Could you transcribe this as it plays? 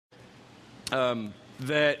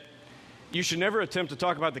that you should never attempt to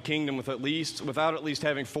talk about the kingdom without at least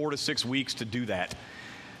having 4 to 6 weeks to do that.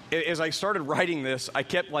 As I started writing this, I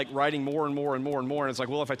kept writing more and more and more and more, and it's like,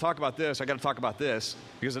 well, if I talk about this, I got to talk about this,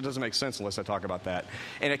 because it doesn't make sense unless I talk about that.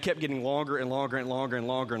 And it kept getting longer and longer and longer and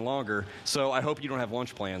longer and longer, so I hope you don't have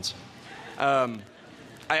lunch plans.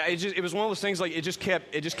 It was one of those things, it just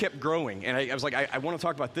kept growing, and I was like, I want to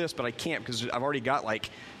talk about this, but I can't, because I've already got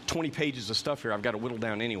 20 pages of stuff here I've got to whittle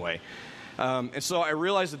down anyway. And so I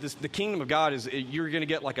realized that the kingdom of God you're going to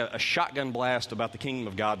get a shotgun blast about the kingdom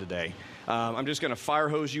of God today. I'm just going to fire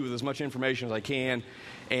hose you with as much information as I can,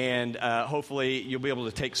 and hopefully you'll be able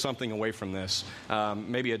to take something away from this,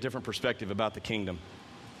 maybe a different perspective about the kingdom.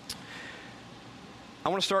 I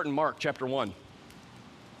want to start in Mark chapter 1.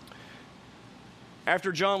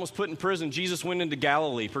 After John was put in prison, Jesus went into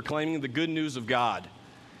Galilee proclaiming the good news of God.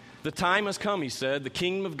 The time has come, he said. The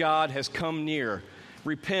kingdom of God has come near.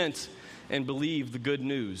 Repent and believe the good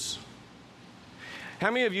news. How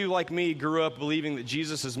many of you, like me, grew up believing that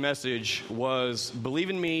Jesus' message was believe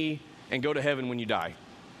in me and go to heaven when you die?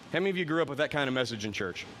 How many of you grew up with that kind of message in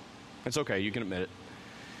church? It's okay, you can admit it.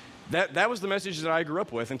 That was the message that I grew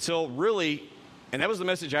up with until really, and that was the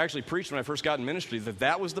message I actually preached when I first got in ministry,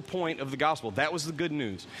 that was the point of the gospel. That was the good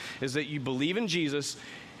news, is that you believe in Jesus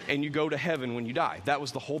and you go to heaven when you die. That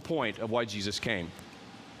was the whole point of why Jesus came.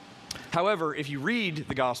 However, if you read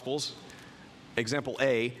the Gospels, example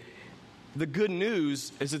A, the good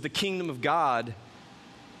news is that the kingdom of God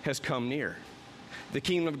has come near. The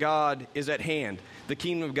kingdom of God is at hand. The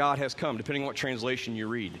kingdom of God has come, depending on what translation you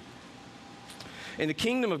read. And the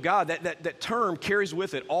kingdom of God, that term carries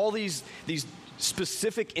with it all these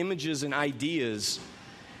specific images and ideas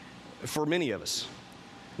for many of us.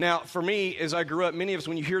 Now, for me, as I grew up, many of us,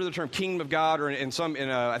 when you hear the term kingdom of God, or in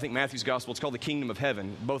I think Matthew's gospel, it's called the kingdom of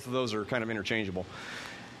heaven. Both of those are kind of interchangeable.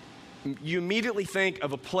 You immediately think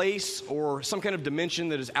of a place or some kind of dimension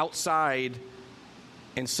that is outside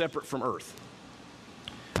and separate from earth.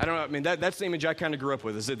 I don't know, I mean, that's the image I kind of grew up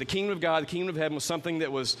with, is that the kingdom of God, the kingdom of heaven was something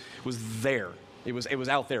that was there. It was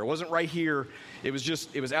out there. It wasn't right here. It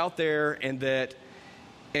was out there,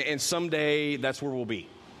 and someday that's where we'll be.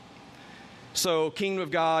 So kingdom of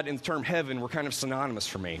God and the term heaven were kind of synonymous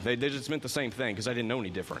for me. They just meant the same thing because I didn't know any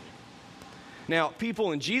different. Now,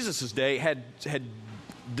 people in Jesus' day had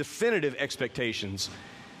definitive expectations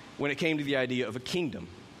when it came to the idea of a kingdom.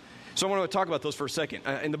 So I want to talk about those for a second.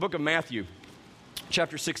 In the book of Matthew,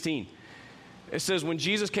 chapter 16, it says, when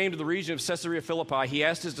Jesus came to the region of Caesarea Philippi, he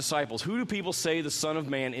asked his disciples, who do people say the Son of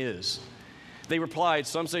Man is? They replied,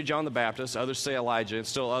 some say John the Baptist, others say Elijah, and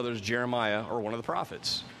still others Jeremiah or one of the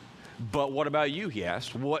prophets. But what about you, he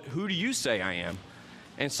asked. Who do you say I am?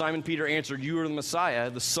 And Simon Peter answered, you are the Messiah,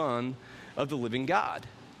 the Son of the living God.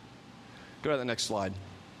 Go to the next slide.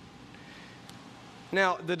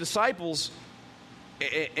 Now, the disciples,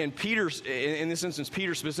 and Peter's, in this instance,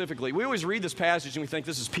 Peter specifically, we always read this passage and we think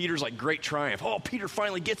this is Peter's great triumph. Oh, Peter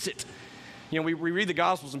finally gets it. We read the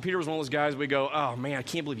Gospels and Peter was one of those guys we go, oh man, I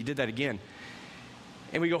can't believe he did that again.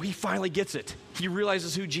 And we go, he finally gets it. He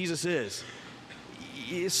realizes who Jesus is.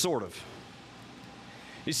 Sort of.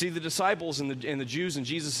 You see, the disciples and the Jews in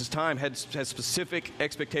Jesus' time had specific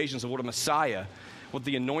expectations of what a Messiah, what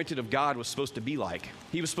the anointed of God was supposed to be like.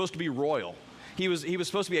 He was supposed to be royal. He was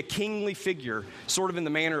supposed to be a kingly figure, sort of in the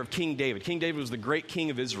manner of King David. King David was the great king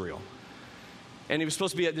of Israel. And he was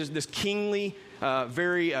supposed to be this kingly,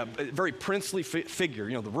 very princely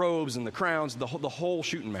figure, the robes and the crowns, the whole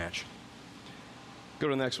shooting match. Go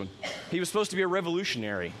to the next one. He was supposed to be a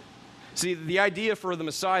revolutionary. See, the idea for the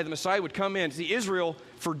Messiah would come in. See, Israel,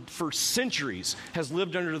 for centuries, has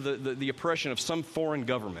lived under the oppression of some foreign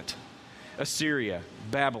government. Assyria,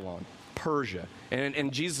 Babylon, Persia, and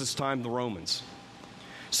in Jesus' time, the Romans.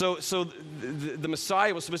 So the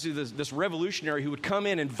Messiah was supposed to be this revolutionary who would come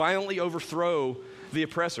in and violently overthrow the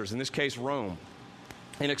oppressors, in this case, Rome,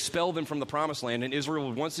 and expel them from the promised land, and Israel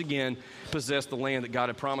would once again possess the land that God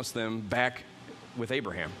had promised them back with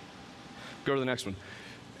Abraham. Go to the next one.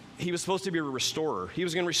 He was supposed to be a restorer. He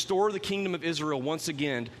was going to restore the kingdom of Israel once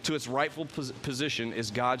again to its rightful position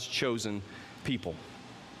as God's chosen people.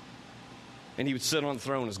 And he would sit on the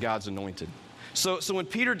throne as God's anointed. So when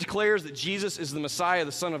Peter declares that Jesus is the Messiah,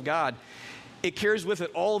 the Son of God, it carries with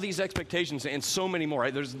it all these expectations and so many more.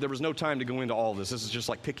 Right? There was no time to go into all of this. This is just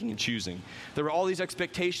like picking and choosing. There were all these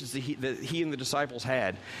expectations that he and the disciples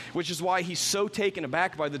had, which is why he's so taken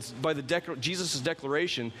aback by Jesus'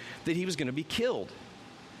 declaration that he was going to be killed.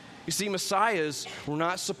 You see, Messiahs were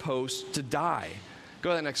not supposed to die.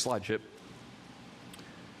 Go to that next slide, Chip.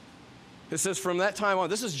 It says, from that time on,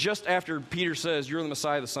 this is just after Peter says, you're the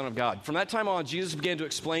Messiah, the Son of God. From that time on, Jesus began to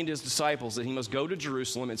explain to his disciples that he must go to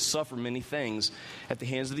Jerusalem and suffer many things at the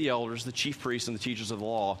hands of the elders, the chief priests, and the teachers of the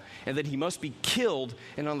law, and that he must be killed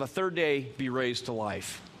and on the third day be raised to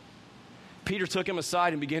life. Peter took him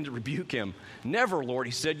aside and began to rebuke him. Never, Lord,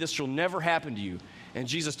 he said, this shall never happen to you. And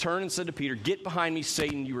Jesus turned and said to Peter, get behind me,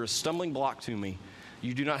 Satan, you are a stumbling block to me.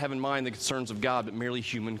 You do not have in mind the concerns of God, but merely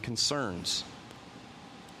human concerns.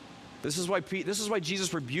 This is why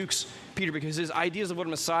Jesus rebukes Peter, because his ideas of what a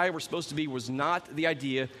Messiah was supposed to be was not the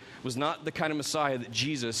kind of Messiah that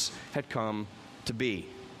Jesus had come to be.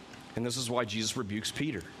 And this is why Jesus rebukes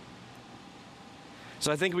Peter.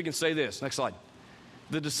 So I think we can say this. Next slide.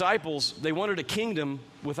 The disciples, they wanted a kingdom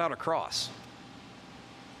without a cross.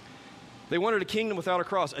 They wanted a kingdom without a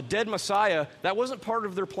cross. A dead Messiah, that wasn't part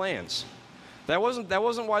of their plans. That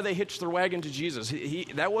wasn't why they hitched their wagon to Jesus.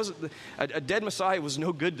 A dead Messiah was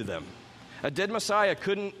no good to them. A dead Messiah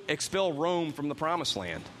couldn't expel Rome from the promised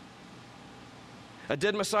land. A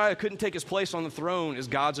dead Messiah couldn't take his place on the throne as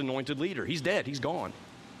God's anointed leader. He's dead. He's gone.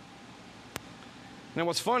 Now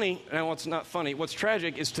what's not funny, what's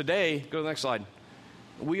tragic is today, go to the next slide,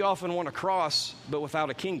 we often want a cross but without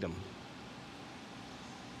a kingdom.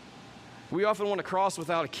 We often want a cross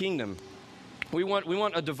without a kingdom. We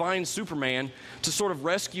want a divine Superman to sort of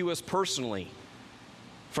rescue us personally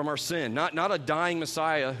from our sin, not a dying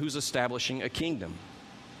Messiah who's establishing a kingdom.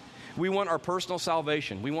 We want our personal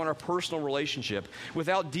salvation. We want our personal relationship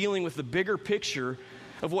without dealing with the bigger picture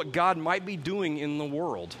of what God might be doing in the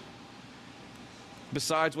world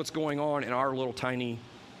besides what's going on in our little tiny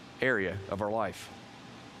area of our life.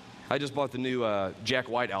 I just bought the new Jack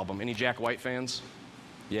White album. Any Jack White fans?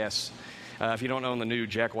 Yes. If you don't own the new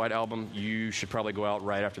Jack White album, you should probably go out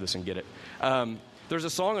right after this and get it. There's a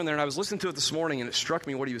song in there, and I was listening to it this morning, and it struck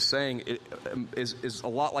me what he was saying is a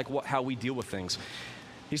lot like how we deal with things.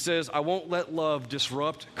 He says, I won't let love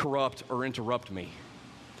disrupt, corrupt, or interrupt me.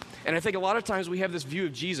 And I think a lot of times we have this view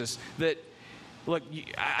of Jesus that, look,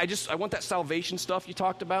 I want that salvation stuff you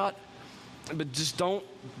talked about, but just don't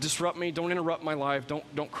disrupt me, don't interrupt my life,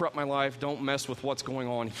 don't corrupt my life, don't mess with what's going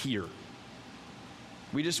on here.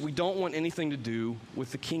 We don't want anything to do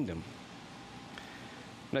with the kingdom.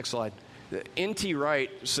 Next slide. N.T. Wright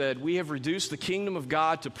said, we have reduced the kingdom of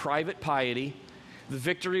God to private piety, the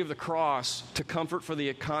victory of the cross to comfort for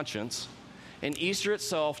the conscience, and Easter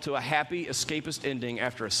itself to a happy escapist ending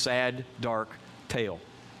after a sad, dark tale.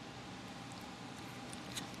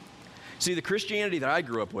 See, the Christianity that I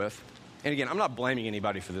grew up with, and again, I'm not blaming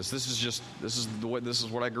anybody for this. This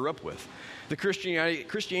is what I grew up with. The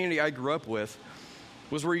Christianity I grew up with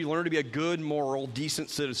was where you learned to be a good, moral, decent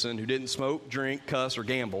citizen who didn't smoke, drink, cuss, or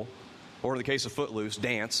gamble, or in the case of Footloose,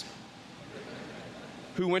 dance,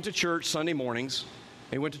 who went to church Sunday mornings,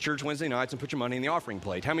 and went to church Wednesday nights and put your money in the offering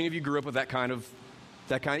plate. How many of you grew up with that kind of,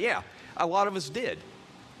 yeah, a lot of us did.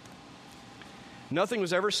 Nothing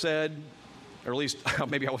was ever said, or at least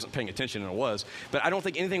maybe I wasn't paying attention and it was, but I don't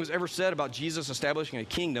think anything was ever said about Jesus establishing a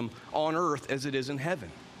kingdom on earth as it is in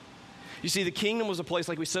heaven. You see, the kingdom was a place,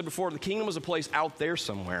 like we said before, the kingdom was a place out there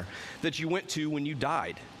somewhere that you went to when you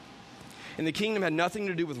died. And the kingdom had nothing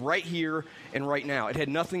to do with right here and right now. It had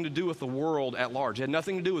nothing to do with the world at large. It had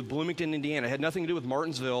nothing to do with Bloomington, Indiana. It had nothing to do with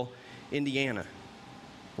Martinsville, Indiana,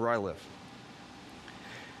 where I live.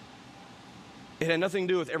 It had nothing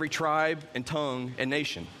to do with every tribe and tongue and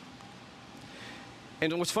nation.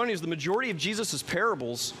 And what's funny is the majority of Jesus'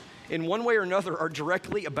 parables, in one way or another, are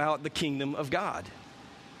directly about the kingdom of God.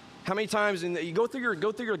 How many times, you go through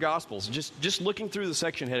your Gospels, just looking through the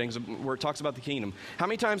section headings where it talks about the kingdom, how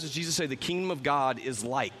many times does Jesus say the kingdom of God is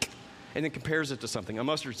like, and then compares it to something, a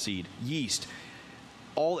mustard seed, yeast,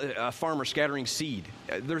 a farmer scattering seed.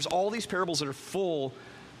 There's all these parables that are full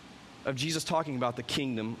of Jesus talking about the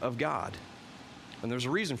kingdom of God. And there's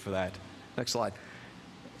a reason for that. Next slide.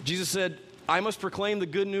 Jesus said, I must proclaim the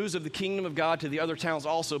good news of the kingdom of God to the other towns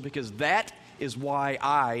also, because that is why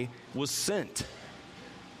I was sent.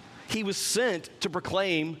 He was sent to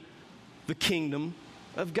proclaim the kingdom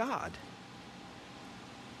of God.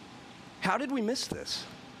 How did we miss this?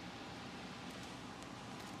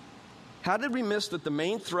 How did we miss that the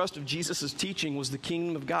main thrust of Jesus' teaching was the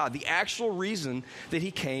kingdom of God, the actual reason that he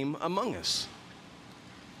came among us?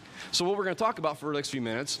 So what we're going to talk about for the next few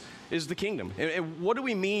minutes is the kingdom. And what do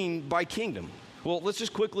we mean by kingdom? Well, let's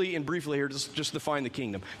just quickly and briefly here just define the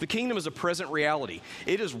kingdom. The kingdom is a present reality.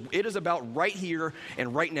 It is about right here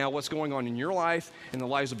and right now what's going on in your life, in the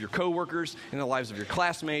lives of your coworkers, in the lives of your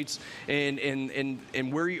classmates, and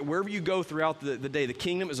wherever you go throughout the day. The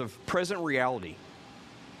kingdom is a present reality.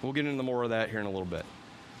 We'll get into more of that here in a little bit.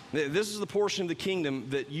 This is the portion of the kingdom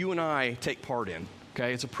that you and I take part in,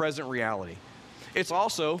 okay? It's a present reality. It's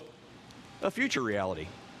also a future reality.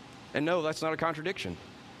 And no, that's not a contradiction.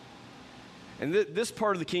 And this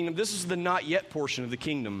part of the kingdom, this is the not yet portion of the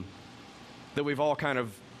kingdom that we've all kind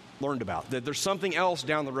of learned about, that there's something else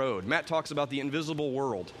down the road. Matt talks about the invisible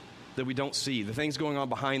world that we don't see, the things going on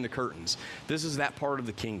behind the curtains. This is that part of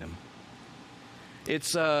the kingdom.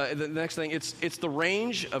 It's the next thing, it's the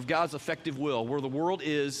range of God's effective will, where the world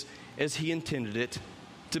is as he intended it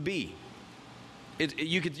to be.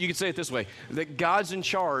 You could say it this way, that God's in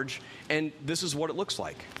charge, and this is what it looks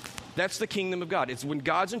like. That's the kingdom of God. It's when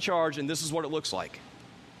God's in charge, and this is what it looks like.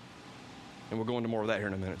 And we'll go into more of that here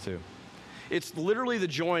in a minute, too. It's literally the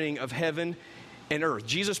joining of heaven and earth.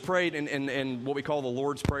 Jesus prayed in what we call the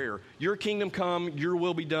Lord's Prayer. Your kingdom come, your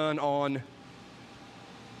will be done on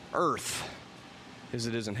earth as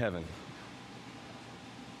it is in heaven.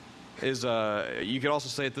 You could also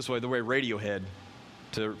say it this way, the way Radiohead,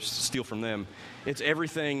 to steal from them, it's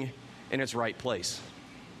everything in its right place.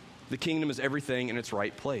 The kingdom is everything in its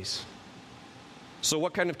right place. So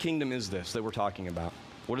what kind of kingdom is this that we're talking about?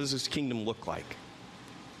 What does this kingdom look like?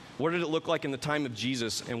 What did it look like in the time of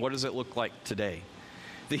Jesus, and what does it look like today?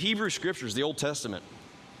 The Hebrew Scriptures, the Old Testament,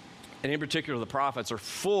 and in particular the prophets, are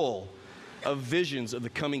full of visions of the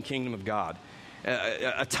coming kingdom of God.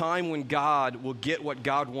 A time when God will get what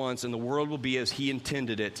God wants and the world will be as he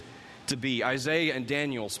intended it to be. Isaiah and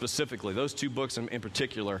Daniel specifically, those two books in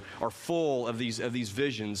particular, are full of these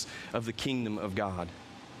visions of the kingdom of God.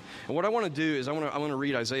 And what I want to do is I want to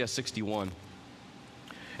read Isaiah 61.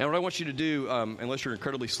 And what I want you to do, unless you're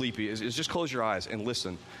incredibly sleepy, is just close your eyes and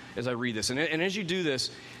listen as I read this. And as you do this,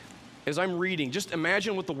 as I'm reading, just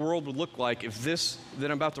imagine what the world would look like if this that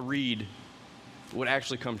I'm about to read would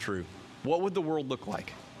actually come true. What would the world look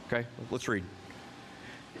like? Okay, let's read.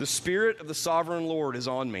 The Spirit of the Sovereign Lord is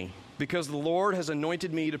on me, because the Lord has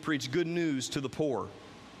anointed me to preach good news to the poor.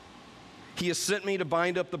 He has sent me to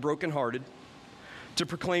bind up the brokenhearted, to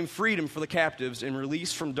proclaim freedom for the captives and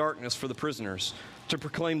release from darkness for the prisoners, to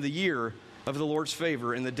proclaim the year of the Lord's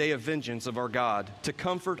favor and the day of vengeance of our God, to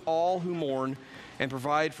comfort all who mourn and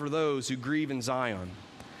provide for those who grieve in Zion,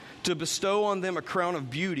 to bestow on them a crown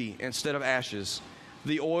of beauty instead of ashes,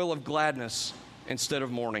 the oil of gladness instead of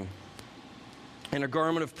mourning, and a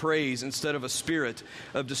garment of praise instead of a spirit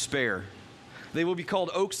of despair. They will be called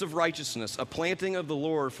oaks of righteousness, a planting of the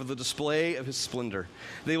Lord for the display of his splendor.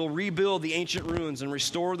 They will rebuild the ancient ruins and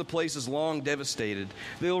restore the places long devastated.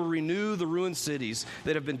 They will renew the ruined cities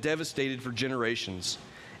that have been devastated for generations.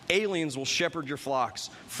 Aliens will shepherd your flocks.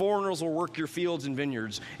 Foreigners will work your fields and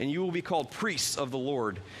vineyards, and you will be called priests of the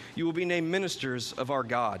Lord. You will be named ministers of our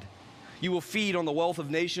God. You will feed on the wealth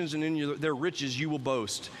of nations, and in their riches you will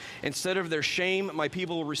boast. Instead of their shame, my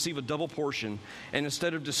people will receive a double portion, and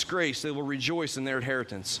instead of disgrace, they will rejoice in their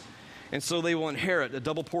inheritance. And so they will inherit a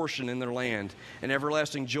double portion in their land, and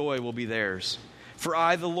everlasting joy will be theirs. For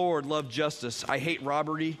I, the Lord, love justice. I hate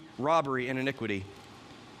robbery, and iniquity.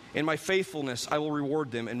 In my faithfulness I will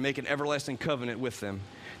reward them and make an everlasting covenant with them.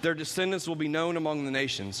 Their descendants will be known among the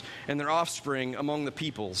nations, and their offspring among the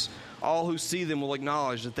peoples. All who see them will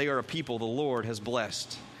acknowledge that they are a people the Lord has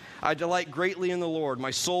blessed. I delight greatly in the Lord. My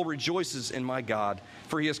soul rejoices in my God,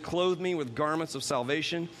 for he has clothed me with garments of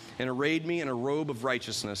salvation and arrayed me in a robe of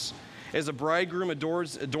righteousness. As a bridegroom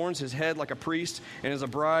adorns his head like a priest, and as a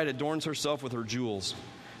bride adorns herself with her jewels.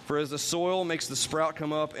 For as the soil makes the sprout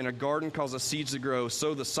come up and a garden causes seeds to grow,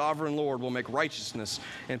 so the sovereign Lord will make righteousness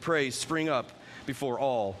and praise spring up before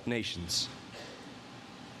all nations.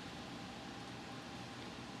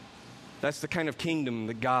 That's the kind of kingdom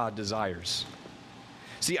that God desires.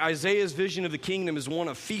 See, Isaiah's vision of the kingdom is one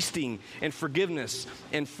of feasting and forgiveness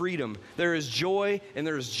and freedom. There is joy and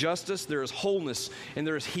there is justice, there is wholeness and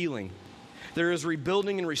there is healing. There is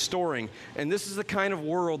rebuilding and restoring. And this is the kind of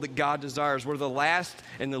world that God desires, where the last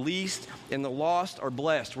and the least and the lost are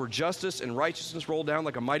blessed, where justice and righteousness roll down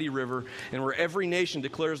like a mighty river, and where every nation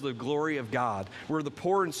declares the glory of God, where the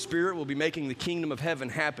poor in spirit will be making the kingdom of heaven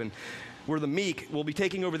happen, where the meek will be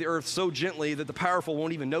taking over the earth so gently that the powerful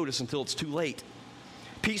won't even notice until it's too late.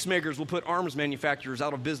 Peacemakers will put arms manufacturers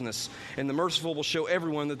out of business, and the merciful will show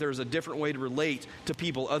everyone that there is a different way to relate to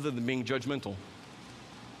people other than being judgmental.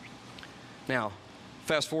 Now,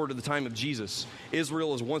 fast forward to the time of Jesus.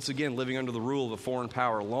 Israel is once again living under the rule of a foreign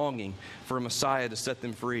power, longing for a Messiah to set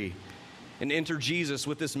them free. And enter Jesus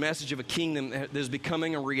with this message of a kingdom that is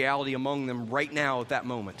becoming a reality among them right now at that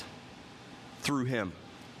moment through him.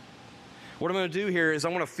 What I'm going to do here is I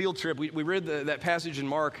want a field trip. We read that passage in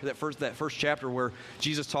Mark, that first chapter where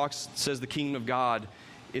Jesus says the kingdom of God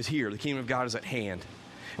is here. The kingdom of God is at hand.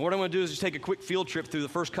 And what I'm going to do is just take a quick field trip through the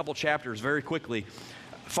first couple chapters very quickly,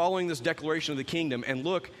 following this declaration of the kingdom, and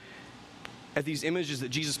look at these images that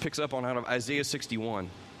Jesus picks up on out of Isaiah 61.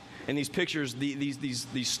 And these pictures,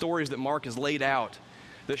 these stories that Mark has laid out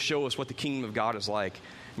that show us what the kingdom of God is like.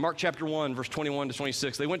 Mark chapter 1, verse 21 to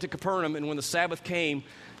 26. They went to Capernaum, and when the Sabbath came,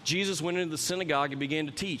 Jesus went into the synagogue and began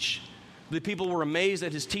to teach. The people were amazed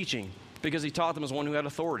at his teaching because he taught them as one who had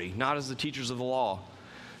authority, not as the teachers of the law.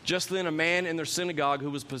 Just then a man in their synagogue who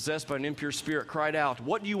was possessed by an impure spirit cried out,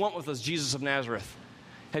 "What do you want with us, Jesus of Nazareth?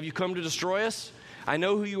 Have you come to destroy us? I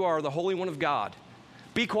know who you are, the Holy One of God."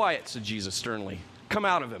 "Be quiet," said Jesus sternly. "Come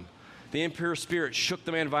out of him." The impure spirit shook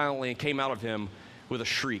the man violently and came out of him with a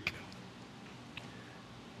shriek.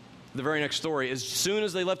 The very next story, as soon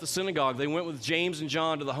as they left the synagogue, they went with James and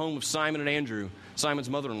John to the home of Simon and Andrew. Simon's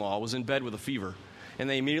mother-in-law was in bed with a fever, and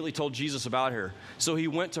they immediately told Jesus about her. So he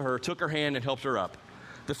went to her, took her hand, and helped her up.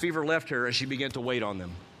 The fever left her as she began to wait on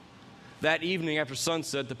them. That evening after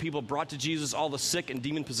sunset, the people brought to Jesus all the sick and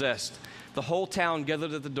demon-possessed. The whole town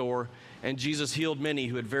gathered at the door, and Jesus healed many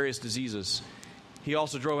who had various diseases. He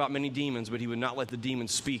also drove out many demons, but he would not let the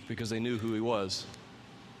demons speak because they knew who he was.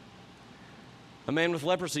 A man with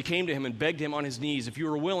leprosy came to him and begged him on his knees, "If you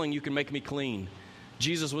are willing, you can make me clean."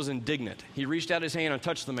 Jesus was indignant. He reached out his hand and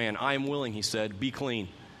touched the man. "I am willing," he said, "be clean."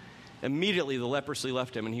 Immediately the leprosy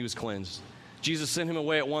left him and he was cleansed. Jesus sent him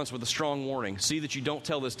away at once with a strong warning. "See that you don't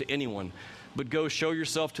tell this to anyone, but go show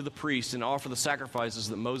yourself to the priest and offer the sacrifices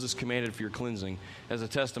that Moses commanded for your cleansing as a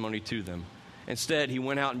testimony to them." Instead, he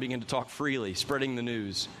went out and began to talk freely, spreading the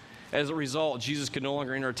news. As a result, Jesus could no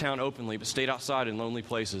longer enter a town openly, but stayed outside in lonely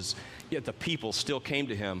places. Yet the people still came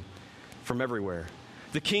to him from everywhere.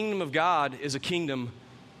 The kingdom of God is a kingdom,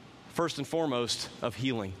 first and foremost, of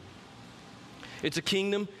healing. It's a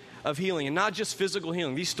kingdom of healing, and not just physical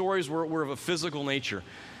healing. These stories were of a physical nature.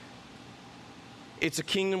 It's a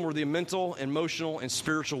kingdom where the mental, emotional, and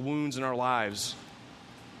spiritual wounds in our lives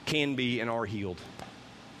can be and are healed.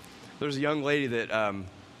 There's a young lady that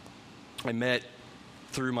I met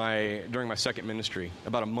during my second ministry,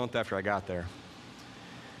 about a month after I got there.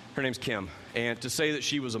 Her name's Kim, and to say that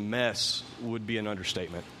she was a mess would be an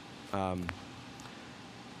understatement.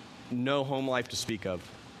 No home life to speak of.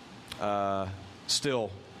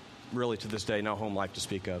 Still, really to this day, no home life to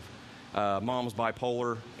speak of. Mom's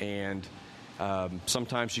bipolar, and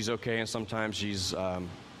sometimes she's okay, and sometimes she's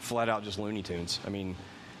flat out just Looney Tunes. I mean,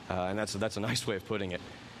 and that's a nice way of putting it.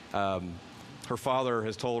 Her father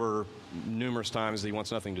has told her numerous times that he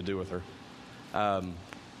wants nothing to do with her.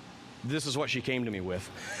 This is what she came to me with.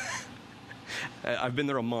 I've been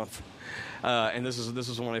there a month, and this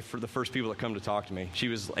is one of the first people that come to talk to me. She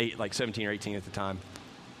was 17 or 18 at the time.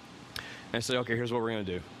 And I said, "Okay, here's what we're going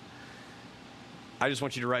to do. I just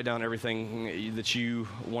want you to write down everything that you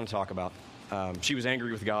want to talk about." She was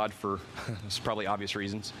angry with God for probably obvious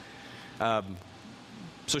reasons.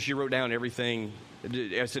 So she wrote down everything.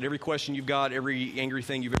 I said, every question you've got, every angry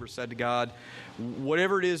thing you've ever said to God,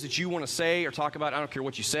 whatever it is that you want to say or talk about, I don't care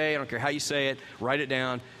what you say, I don't care how you say it, write it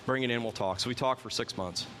down, bring it in, we'll talk. So we talked for 6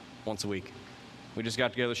 months, once a week. We just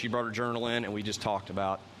got together, she brought her journal in, and we just talked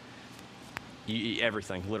about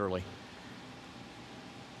everything, literally.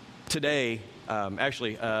 Today,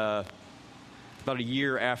 about a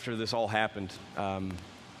year after this all happened,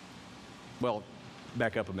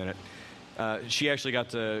 back up a minute. She actually got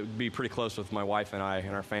to be pretty close with my wife and I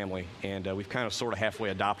and our family, and we've kind of sort of halfway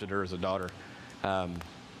adopted her as a daughter,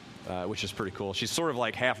 which is pretty cool. She's sort of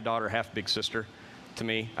like half daughter, half big sister to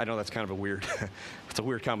me. I know that's kind of it's a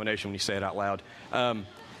weird combination when you say it out loud. I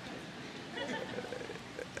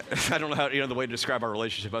don't know how the way to describe our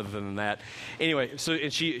relationship other than that. Anyway,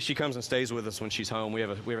 and she comes and stays with us when she's home. We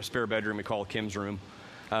have a spare bedroom we call Kim's room.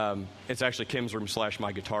 It's actually Kim's room /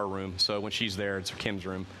 my guitar room. So when she's there, it's Kim's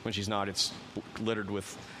room. When she's not, it's littered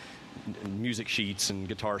with music sheets and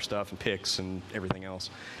guitar stuff and picks and everything else.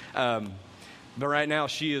 But right now,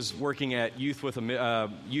 she is working at Youth with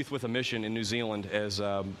a Mission in New Zealand as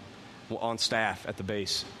on staff at the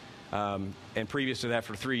base. And previous to that,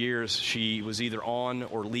 for 3 years, she was either on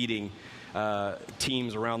or leading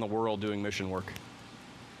teams around the world doing mission work.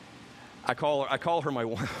 I call her my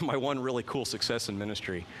one really cool success in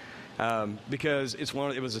ministry, because it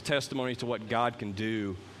was a testimony to what God can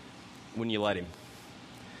do when you let Him.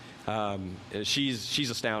 She's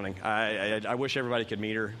astounding. I wish everybody could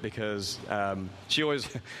meet her, because she always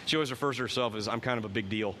refers to herself as, "I'm kind of a big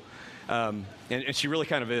deal," and she really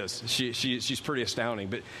kind of is. She's pretty astounding.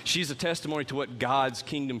 But she's a testimony to what God's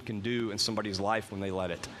kingdom can do in somebody's life when they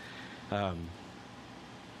let it.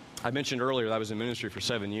 I mentioned earlier that I was in ministry for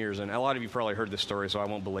 7 years, and a lot of you probably heard this story, so I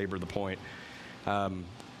won't belabor the point.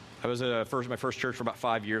 I was at my first church for about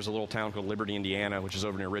 5 years, a little town called Liberty, Indiana, which is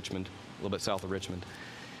over near Richmond, a little bit south of Richmond.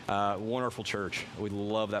 Wonderful church. We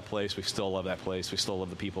love that place. We still love that place. We still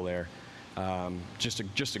love the people there. Just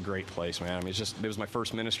a great place, man. I mean, it was my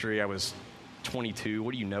first ministry. I was 22.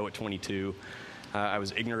 What do you know at 22? I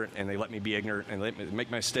was ignorant, and they let me be ignorant, and they let me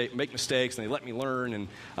make mistakes, and they let me learn, and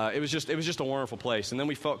it was just a wonderful place. And then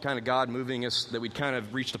we felt kind of God moving us, that we'd kind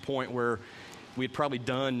of reached a point where we had probably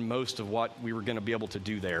done most of what we were going to be able to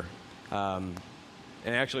do there. And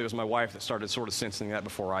actually, it was my wife that started sort of sensing that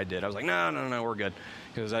before I did. I was like, no, we're good,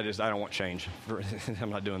 because I don't want change. I'm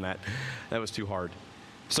not doing that. That was too hard.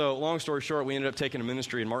 So long story short, we ended up taking a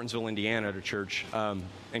ministry in Martinsville, Indiana at a church, and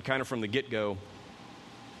kind of from the get-go,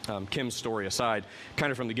 Kim's story aside,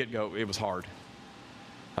 kind of from the get-go, it was hard.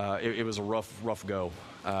 It was a rough go.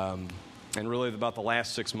 And really about the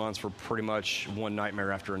last 6 months were pretty much one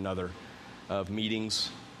nightmare after another of meetings,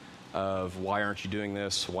 of why aren't you doing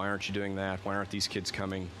this, why aren't you doing that, why aren't these kids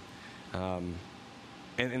coming? And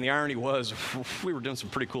the irony was we were doing some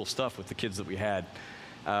pretty cool stuff with the kids that we had.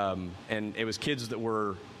 And it was kids that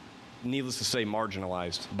were, needless to say,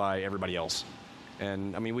 marginalized by everybody else.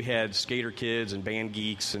 And, I mean, we had skater kids and band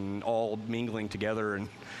geeks and all mingling together and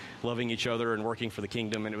loving each other and working for the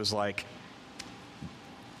kingdom. And it was like,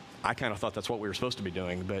 I kind of thought that's what we were supposed to be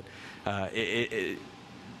doing. But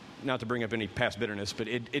not to bring up any past bitterness, but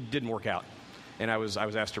it didn't work out. And I was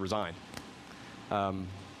asked to resign. Now,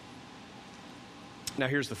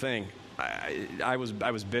 here's the thing. I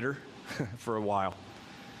was bitter for a while.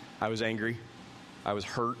 I was angry. I was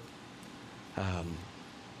hurt.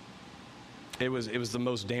 It was the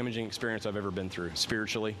most damaging experience I've ever been through,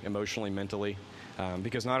 spiritually, emotionally, mentally,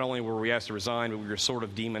 because not only were we asked to resign, but we were sort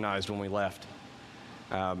of demonized when we left.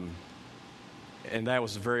 And that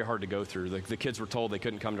was very hard to go through. The kids were told they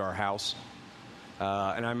couldn't come to our house.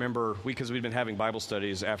 And I remember, because we'd been having Bible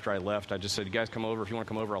studies after I left, I just said, you guys come over. If you want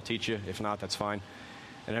to come over, I'll teach you. If not, that's fine.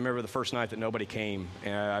 And I remember the first night that nobody came,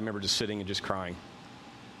 and I remember just sitting and just crying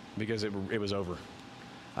because it was over.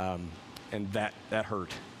 And that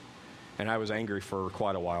hurt. And I was angry for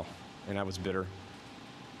quite a while, and I was bitter.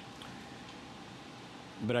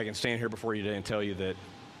 But I can stand here before you today and tell you that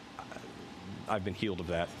I've been healed of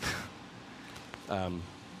that. I'm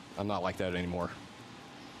not like that anymore.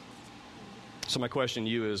 So my question to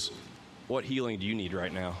you is, what healing do you need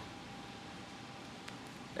right now?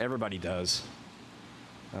 Everybody does.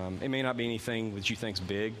 It may not be anything that you think's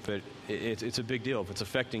big, but it's a big deal. If it's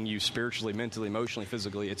affecting you spiritually, mentally, emotionally,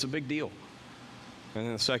 physically, it's a big deal. And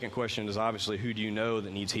then the second question is obviously, who do you know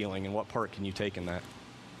that needs healing, and what part can you take in that?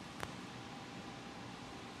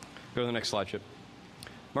 Go to the next slide, Chip.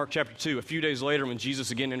 Mark chapter 2, a few days later when Jesus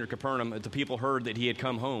again entered Capernaum, the people heard that he had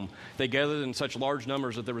come home. They gathered in such large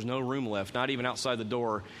numbers that there was no room left, not even outside the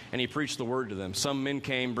door, and he preached the word to them. Some men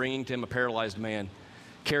came, bringing to him a paralyzed man,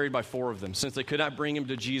 carried by 4 of them. Since they could not bring him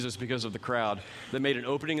to Jesus because of the crowd, they made an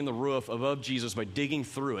opening in the roof above Jesus by digging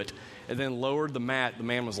through it, and then lowered the mat the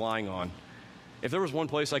man was lying on. If there was one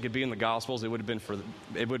place I could be in the Gospels, it would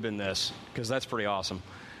have been this, because that's pretty awesome.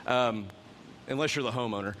 Unless you're the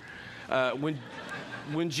homeowner.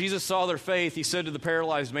 When Jesus saw their faith, he said to the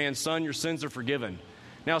paralyzed man, "Son, your sins are forgiven."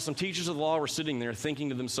 Now some teachers of the law were sitting there thinking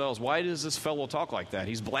to themselves, "Why does this fellow talk like that?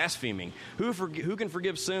 He's blaspheming. Who can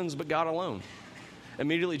forgive sins but God alone?"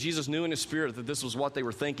 Immediately Jesus knew in his spirit that this was what they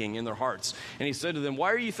were thinking in their hearts. And he said to them,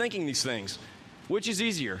 "Why are you thinking these things? Which is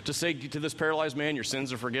easier, to say to this paralyzed man, 'Your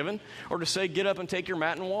sins are forgiven,' or to say, 'Get up and take your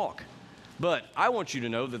mat and walk'? But I want you to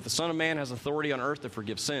know that the Son of Man has authority on earth to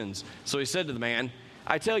forgive sins." So he said to the man,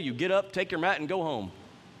 "I tell you, get up, take your mat, and go home."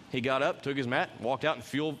 He got up, took his mat, walked out in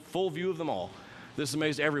full view of them all. This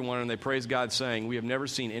amazed everyone, and they praised God, saying, "We have never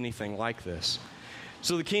seen anything like this."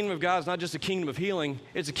 So the kingdom of God is not just a kingdom of healing,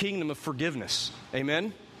 it's a kingdom of forgiveness.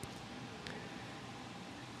 Amen?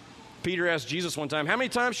 Peter asked Jesus one time, "How many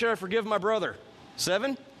times should I forgive my brother?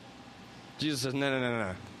 7? Jesus says,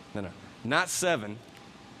 no. Not 7,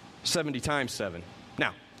 70 times 7.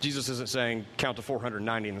 Now, Jesus isn't saying count to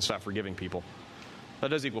 490 and then stop forgiving people. That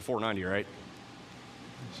does equal 490, right?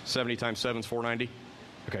 70 times 7 is 490?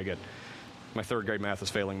 Okay, good. My 3rd grade math is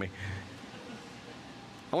failing me.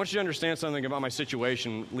 I want you to understand something about my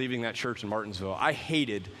situation leaving that church in Martinsville. I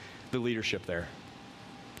hated the leadership there.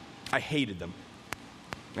 I hated them.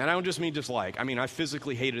 And I don't just mean dislike. I mean, I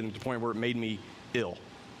physically hated them to the point where it made me ill.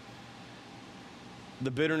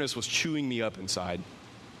 The bitterness was chewing me up inside.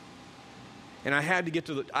 And I had to get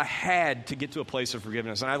to a place of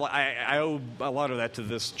forgiveness. And I owe a lot of that to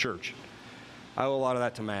this church. I owe a lot of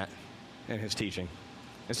that to Matt and his teaching.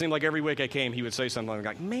 It seemed like every week I came, he would say something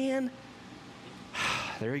like, "Man,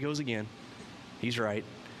 there he goes again. He's right."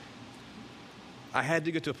 I had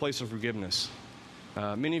to get to a place of forgiveness.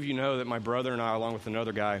 Many of you know that my brother and I, along with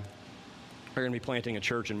another guy, are going to be planting a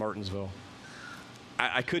church in Martinsville.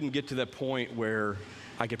 I couldn't get to that point where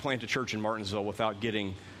I could plant a church in Martinsville without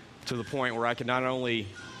getting to the point where I could not only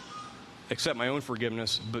accept my own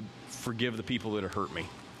forgiveness, but forgive the people that have hurt me.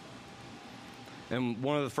 And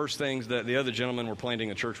one of the first things that the other gentleman we're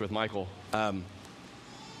planting a church with, Michael,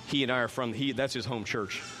 he and I are from, that's his home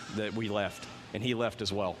church that we left. And he left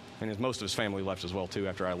as well. And most of his family left as well, too,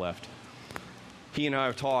 after I left. He and I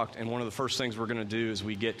have talked, and one of the first things we're going to do as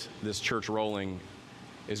we get this church rolling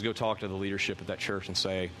is go talk to the leadership at that church and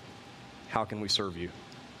say, how can we serve you?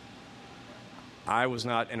 I was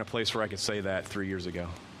not in a place where I could say that 3 years ago.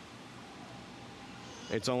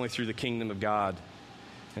 It's only through the kingdom of God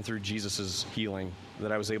and through Jesus' healing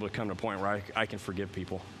that I was able to come to a point where I can forgive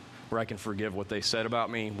people, where I can forgive what they said about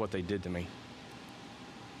me, what they did to me.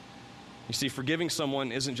 You see, forgiving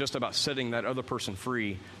someone isn't just about setting that other person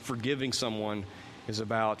free. Forgiving someone is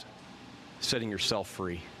about setting yourself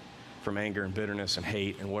free from anger and bitterness and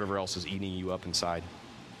hate and whatever else is eating you up inside.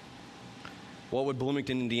 What would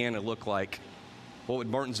Bloomington, Indiana look like? What would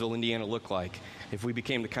Martinsville, Indiana look like if we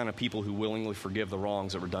became the kind of people who willingly forgive the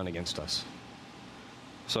wrongs that were done against us?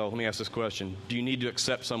 So let me ask this question. Do you need to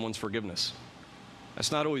accept someone's forgiveness?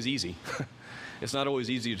 That's not always easy. It's not always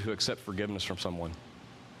easy to accept forgiveness from someone.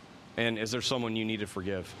 And is there someone you need to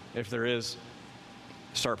forgive? If there is,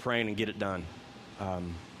 start praying and get it done,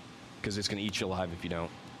 because it's going to eat you alive if you don't.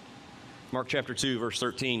 Mark chapter 2, verse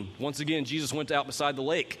 13. Once again, Jesus went out beside the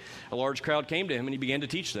lake. A large crowd came to him, and he began to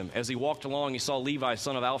teach them. As he walked along, he saw Levi,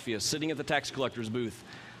 son of Alphaeus, sitting at the tax collector's booth.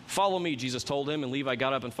 Follow me, Jesus told him, and Levi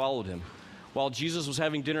got up and followed him. While Jesus was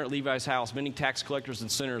having dinner at Levi's house, many tax collectors and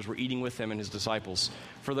sinners were eating with him and his disciples,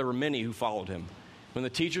 for there were many who followed him. When the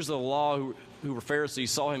teachers of the law who were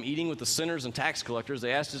Pharisees saw him eating with the sinners and tax collectors,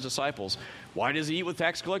 they asked his disciples, why does he eat with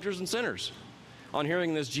tax collectors and sinners? On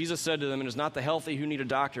hearing this, Jesus said to them, it is not the healthy who need a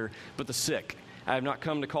doctor, but the sick. I have not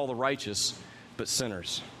come to call the righteous, but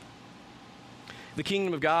sinners. The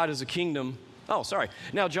kingdom of God is a kingdom.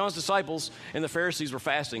 Now, John's disciples and the Pharisees were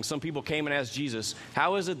fasting. Some people came and asked Jesus,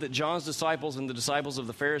 how is it that John's disciples and the disciples of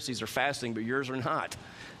the Pharisees are fasting, but yours are not?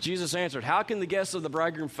 Jesus answered, how can the guests of the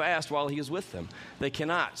bridegroom fast while he is with them? They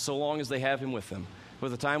cannot, so long as they have him with them.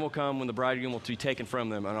 But the time will come when the bridegroom will be taken from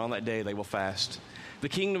them, and on that day they will fast. The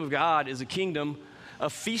kingdom of God is a kingdom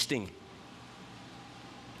of feasting.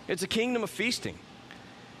 It's a kingdom of feasting.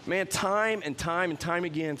 Man, time and time and time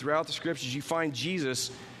again throughout the scriptures, you find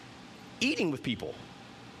Jesus eating with people.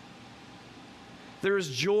 There is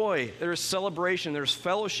joy, there is celebration, there is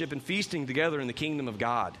fellowship and feasting together in the kingdom of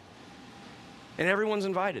God. And everyone's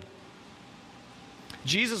invited.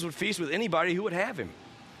 Jesus would feast with anybody who would have him.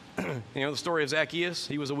 You know the story of Zacchaeus?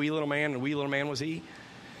 He was a wee little man, and a wee little man was he.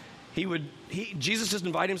 Jesus just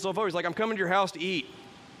invited himself over. He's like, I'm coming to your house to eat.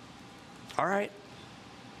 All right.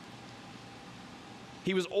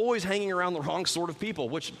 He was always hanging around the wrong sort of people,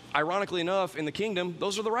 which, ironically enough, in the kingdom,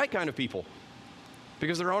 those are the right kind of people.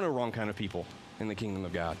 Because there are no wrong kind of people in the kingdom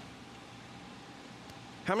of God.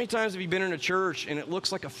 How many times have you been in a church and it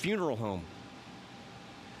looks like a funeral home?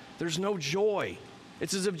 There's no joy.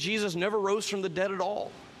 It's as if Jesus never rose from the dead at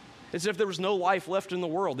all. It's as if there was no life left in the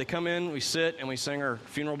world. They come in, we sit, and we sing our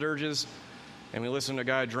funeral dirges, and we listen to a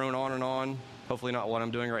guy drone on and on, hopefully not what I'm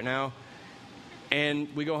doing right now, and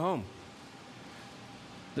we go home.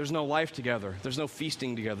 There's no life together. There's no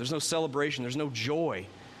feasting together. There's no celebration. There's no joy.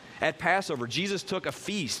 At Passover, Jesus took a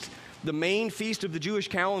feast, the main feast of the Jewish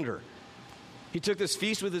calendar. He took this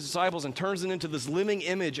feast with his disciples and turns it into this living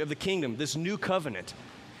image of the kingdom, this new covenant,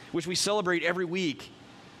 which we celebrate every week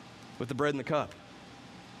with the bread and the cup.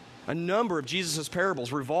 A number of Jesus'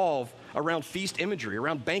 parables revolve around feast imagery,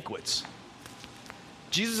 around banquets.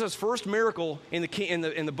 Jesus' first miracle in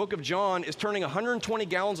the book of John is turning 120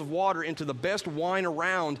 gallons of water into the best wine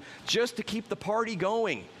around just to keep the party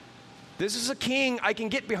going. This is a king I can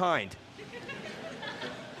get behind.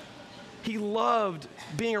 He loved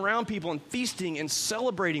being around people and feasting and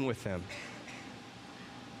celebrating with them.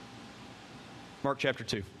 Mark chapter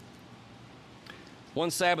 2. One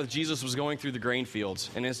Sabbath, Jesus was going through the grain fields,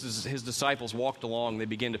 and as his disciples walked along, they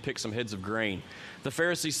began to pick some heads of grain. The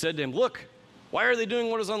Pharisees said to him, "Look, why are they doing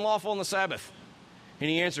what is unlawful on the Sabbath?" And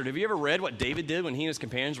he answered, "Have you ever read what David did when he and his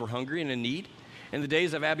companions were hungry and in need? In the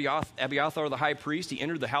days of Abiathar the high priest, he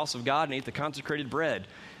entered the house of God and ate the consecrated bread,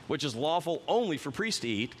 which is lawful only for priests to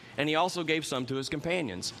eat, and he also gave some to his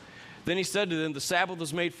companions. Then he said to them, the Sabbath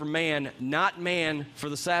was made for man, not man for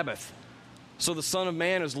the Sabbath. So the Son of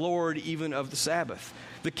Man is Lord even of the Sabbath."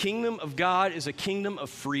 The kingdom of God is a kingdom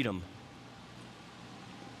of freedom.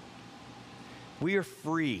 We are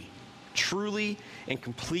free. truly and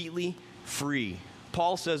completely free.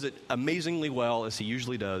 Paul says it amazingly well, as he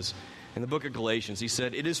usually does, in the book of Galatians. He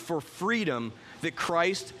said, "It is for freedom that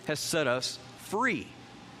Christ has set us free.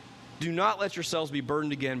 Do not let yourselves be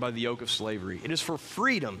burdened again by the yoke of slavery." It is for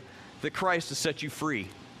freedom that Christ has set you free.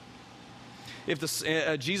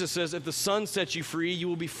 Jesus says, if the Son sets you free, you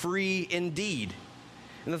will be free indeed.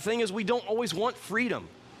 And the thing is, we don't always want freedom.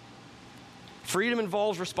 Freedom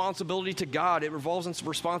involves responsibility to God. It involves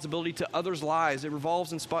responsibility to others' lives. It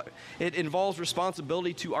involves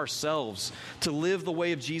responsibility to ourselves to live the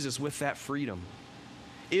way of Jesus with that freedom.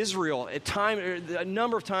 Israel, a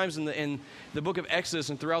number of times in the book of Exodus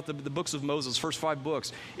and throughout the books of Moses, first 5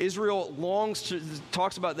 books, Israel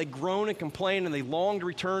talks about they groan and complain and they long to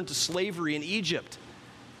return to slavery in Egypt.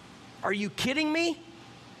 Are you kidding me?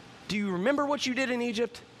 Do you remember what you did in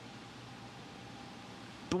Egypt?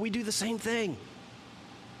 But we do the same thing.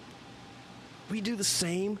 We do the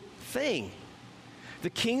same thing. The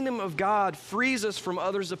kingdom of God frees us from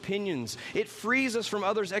others' opinions. It frees us from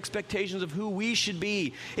others' expectations of who we should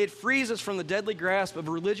be. It frees us from the deadly grasp of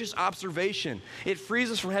religious observation. It frees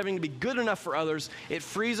us from having to be good enough for others. It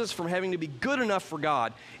frees us from having to be good enough for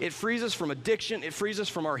God. It frees us from addiction. It frees us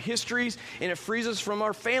from our histories. And it frees us from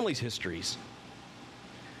our family's histories.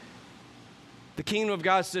 The kingdom of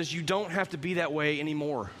God says you don't have to be that way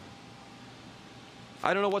anymore.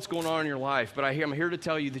 I don't know what's going on in your life, but I'm here to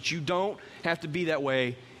tell you that you don't have to be that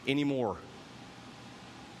way anymore.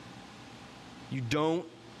 You don't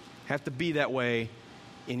have to be that way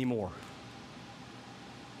anymore.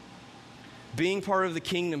 Being part of the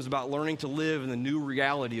kingdom is about learning to live in the new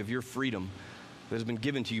reality of your freedom that has been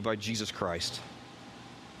given to you by Jesus Christ.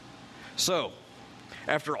 So,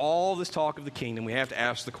 after all this talk of the kingdom, we have to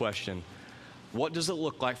ask the question, what does it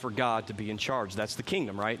look like for God to be in charge? That's the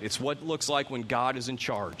kingdom, right? It's what it looks like when God is in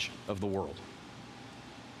charge of the world.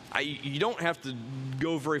 You don't have to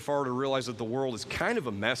go very far to realize that the world is kind of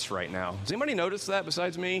a mess right now. Does anybody notice that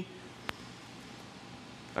besides me?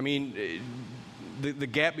 I mean, the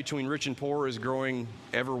gap between rich and poor is growing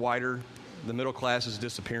ever wider. The middle class is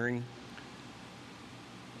disappearing.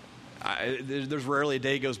 There's rarely a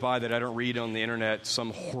day goes by that I don't read on the internet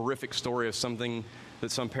some horrific story of something that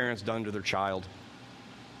some parents done to their child.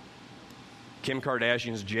 Kim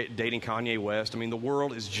Kardashian is dating Kanye West. I mean, the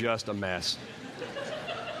world is just a mess.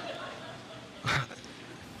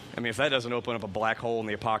 I mean, if that doesn't open up a black hole in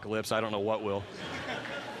the apocalypse, I don't know what will.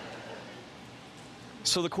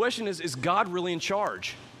 So the question is God really in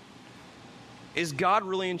charge? Is God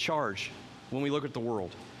really in charge when we look at the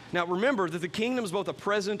world? Now, remember that the kingdom is both a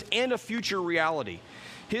present and a future reality.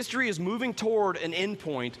 History is moving toward an end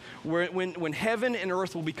point when heaven and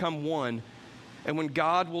earth will become one and when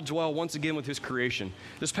God will dwell once again with his creation.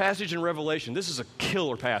 This passage in Revelation, this is a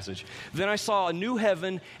killer passage. Then I saw a new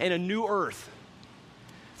heaven and a new earth.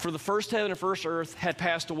 For the first heaven and first earth had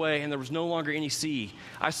passed away, and there was no longer any sea.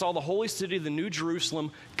 I saw the holy city, the new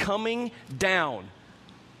Jerusalem, coming down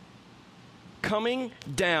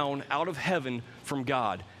out of heaven from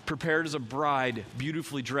God, prepared as a bride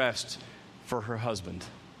beautifully dressed for her husband.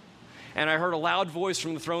 And I heard a loud voice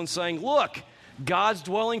from the throne saying, "Look, God's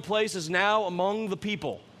dwelling place is now among the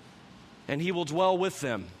people, and he will dwell with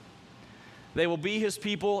them. They will be his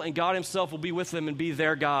people, and God himself will be with them and be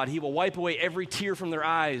their God. He will wipe away every tear from their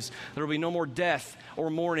eyes. There will be no more death or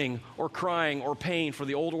mourning or crying or pain, for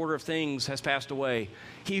the old order of things has passed away."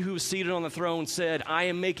 He who is seated on the throne said, "I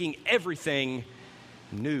am making everything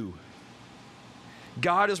new."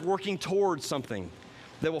 God is working towards something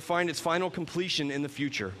that will find its final completion in the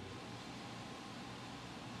future.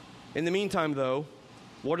 In the meantime, though,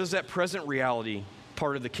 what does that present reality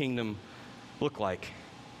part of the kingdom look like?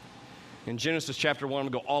 In Genesis chapter 1,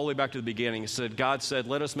 we'll go all the way back to the beginning. It said, God said,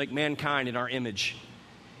 "Let us make mankind in our image,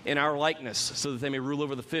 in our likeness, so that they may rule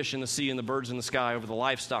over the fish in the sea and the birds in the sky, over the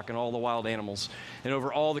livestock and all the wild animals, and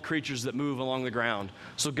over all the creatures that move along the ground."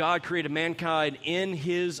 So God created mankind in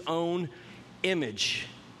his own image.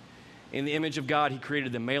 In the image of God, he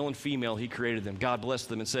created them. Male and female, he created them. God blessed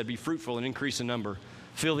them and said, "Be fruitful and increase in number.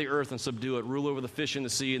 Fill the earth and subdue it. Rule over the fish in the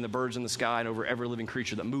sea and the birds in the sky and over every living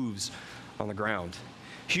creature that moves on the ground."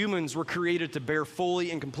 Humans were created to bear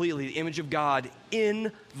fully and completely the image of God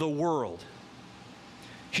in the world.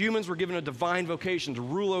 Humans were given a divine vocation to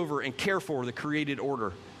rule over and care for the created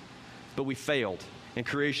order. But we failed, and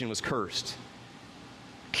creation was cursed.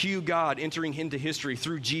 Cue God entering into history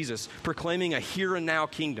through Jesus, proclaiming a here and now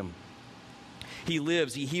kingdom. He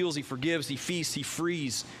lives, he heals, he forgives, he feasts, he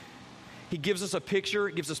frees. He gives us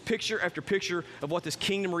picture after picture of what this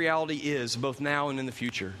kingdom reality is, both now and in the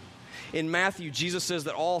future. In Matthew, Jesus says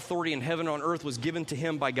that all authority in heaven and on earth was given to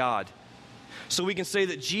him by God. So we can say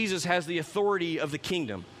that Jesus has the authority of the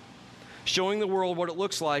kingdom, showing the world what it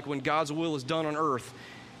looks like when God's will is done on earth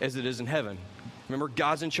as it is in heaven. Remember,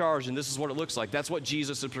 God's in charge, and this is what it looks like. That's what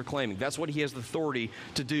Jesus is proclaiming. That's what he has the authority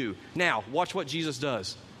to do. Now, watch what Jesus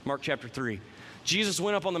does. Mark chapter 3. Jesus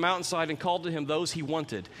went up on the mountainside and called to him those he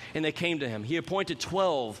wanted, and they came to him. He appointed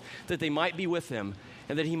 12 that they might be with him,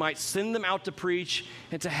 and that he might send them out to preach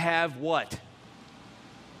and to have what?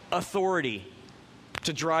 Authority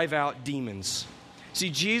to drive out demons. See,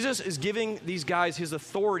 Jesus is giving these guys his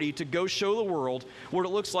authority to go show the world what it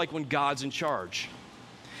looks like when God's in charge.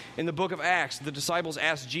 In the book of Acts, the disciples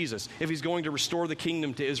asked Jesus if he's going to restore the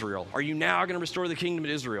kingdom to Israel. Are you now going to restore the kingdom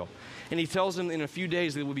to Israel? And he tells them in a few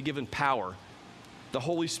days they will be given power, the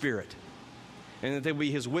Holy Spirit, and that they will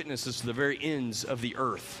be his witnesses to the very ends of the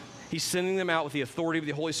earth. He's sending them out with the authority of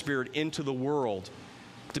the Holy Spirit into the world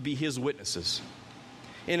to be his witnesses.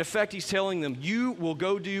 In effect, he's telling them, you will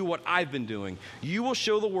go do what I've been doing. You will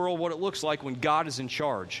show the world what it looks like when God is in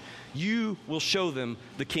charge. You will show them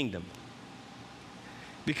the kingdom.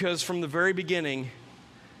 Because from the very beginning,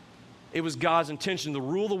 it was God's intention to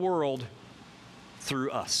rule the world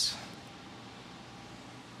through us.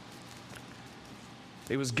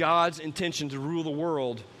 It was God's intention to rule the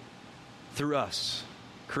world through us,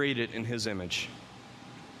 created in his image.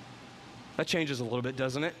 That changes a little bit,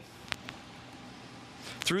 doesn't it?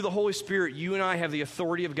 Through the Holy Spirit, you and I have the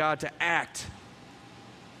authority of God to act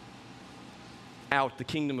out the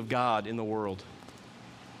kingdom of God in the world.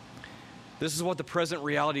 This is what the present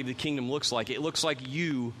reality of the kingdom looks like. It looks like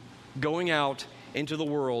you going out into the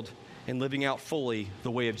world and living out fully the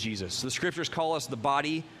way of Jesus. The scriptures call us the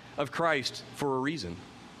body of Christ for a reason.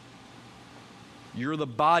 You're the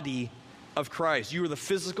body of Christ. You are the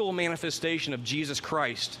physical manifestation of Jesus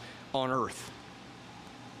Christ on earth.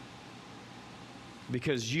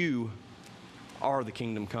 Because you are the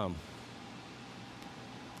kingdom come.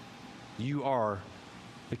 You are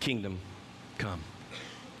the kingdom come.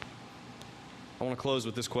 I want to close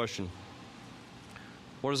with this question.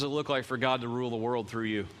 What does it look like for God to rule the world through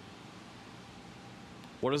you?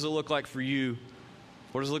 What does it look like for you?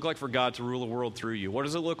 What does it look like for God to rule the world through you? What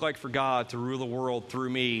does it look like for God to rule the world through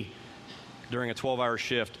me during a 12-hour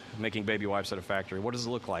shift making baby wipes at a factory? What does it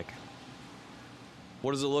look like?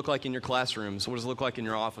 What does it look like in your classrooms? What does it look like in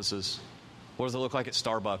your offices? What does it look like at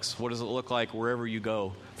Starbucks? What does it look like wherever you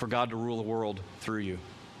go for God to rule the world through you?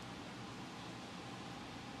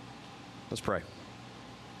 Let's pray.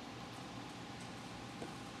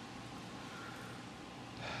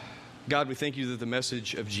 God, we thank you that the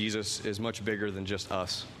message of Jesus is much bigger than just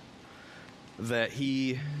us. That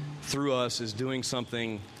he, through us, is doing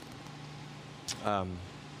something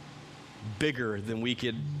bigger than we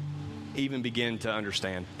could even begin to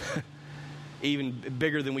understand. Even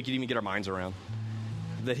bigger than we could even get our minds around.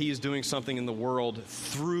 That he is doing something in the world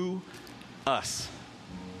through us.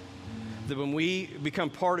 That when we become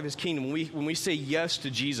part of his kingdom, when we say yes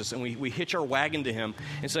to Jesus and we hitch our wagon to him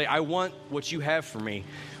and say, I want what you have for me,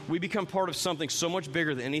 we become part of something so much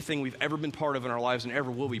bigger than anything we've ever been part of in our lives and ever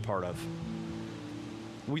will be part of.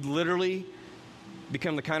 We literally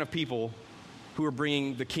become the kind of people who are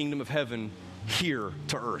bringing the kingdom of heaven here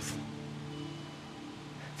to earth.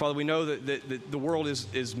 Father, we know that the world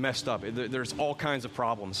is messed up. There's all kinds of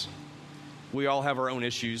problems. We all have our own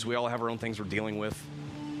issues. We all have our own things we're dealing with.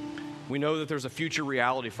 We know that there's a future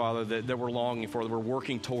reality, Father, that we're longing for, that we're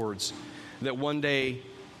working towards, that one day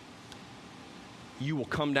you will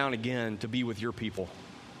come down again to be with your people,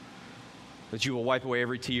 that you will wipe away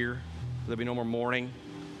every tear, there'll be no more mourning,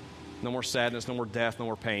 no more sadness, no more death, no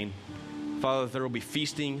more pain. Father, that there will be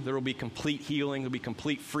feasting, there will be complete healing, there will be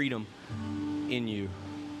complete freedom in you.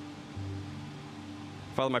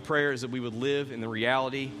 Father, my prayer is that we would live in the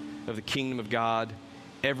reality of the kingdom of God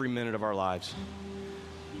every minute of our lives.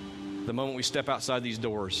 The moment we step outside these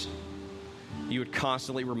doors, you would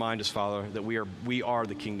constantly remind us, Father, that we are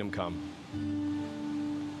the kingdom come.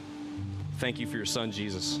 Thank you for your Son,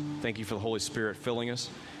 Jesus. Thank you for the Holy Spirit filling us,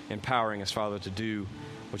 empowering us, Father, to do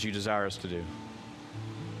what you desire us to do.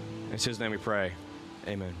 In his name we pray.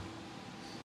 Amen.